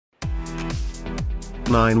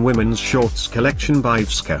9 Women's Shorts Collection by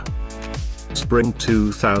Vska. Spring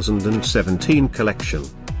 2017 collection.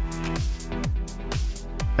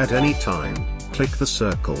 At any time, click the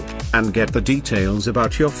circle, and get the details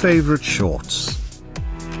about your favorite shorts.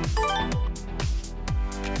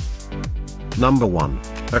 Number 1.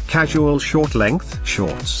 A casual short length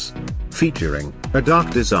shorts. Featuring a dark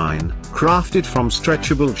design, crafted from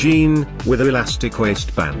stretchable jean, with elastic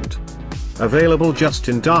waistband. Available just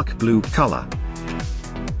in dark blue color.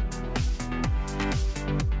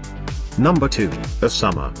 Number 2. A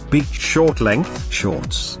summer beach short length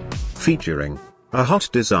shorts. Featuring a hot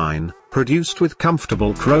design, produced with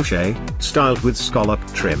comfortable crochet, styled with scallop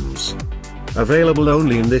trims. Available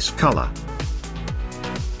only in this color.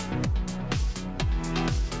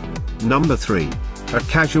 Number 3. A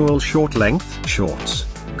casual short length shorts.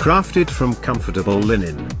 Crafted from comfortable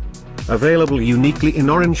linen. Available uniquely in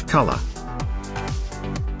orange color.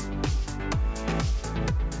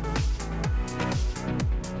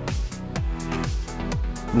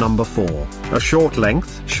 Number 4. A short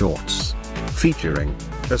length shorts. Featuring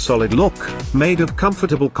a solid look, made of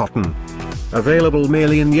comfortable cotton. Available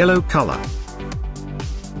merely in yellow color.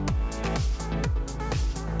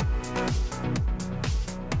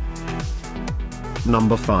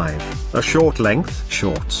 Number 5. A short length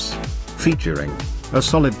shorts. Featuring a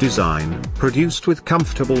solid design, produced with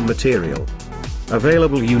comfortable material.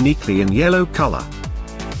 Available uniquely in yellow color.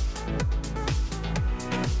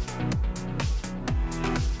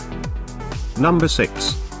 Number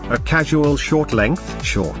 6. A casual short length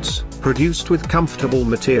shorts, produced with comfortable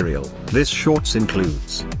material. This shorts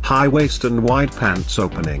includes high waist and wide pants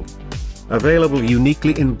opening. Available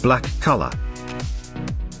uniquely in black color.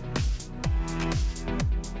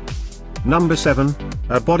 Number 7.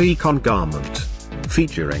 A bodycon garment.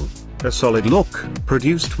 Featuring a solid look,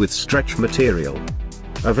 produced with stretch material.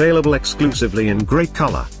 Available exclusively in grey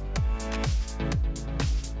color.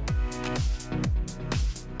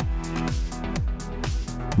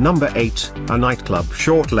 Number 8. A nightclub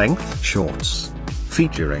short length shorts.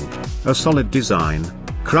 Featuring a solid design,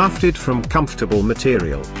 crafted from comfortable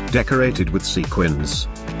material, decorated with sequins.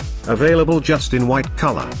 Available just in white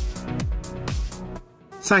color.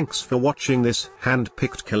 Thanks for watching this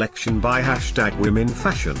hand-picked collection by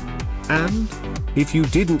 #WomensFashion. And if you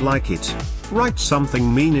didn't like it, write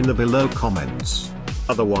something mean in the below comments.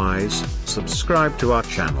 Otherwise, subscribe to our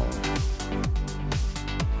channel.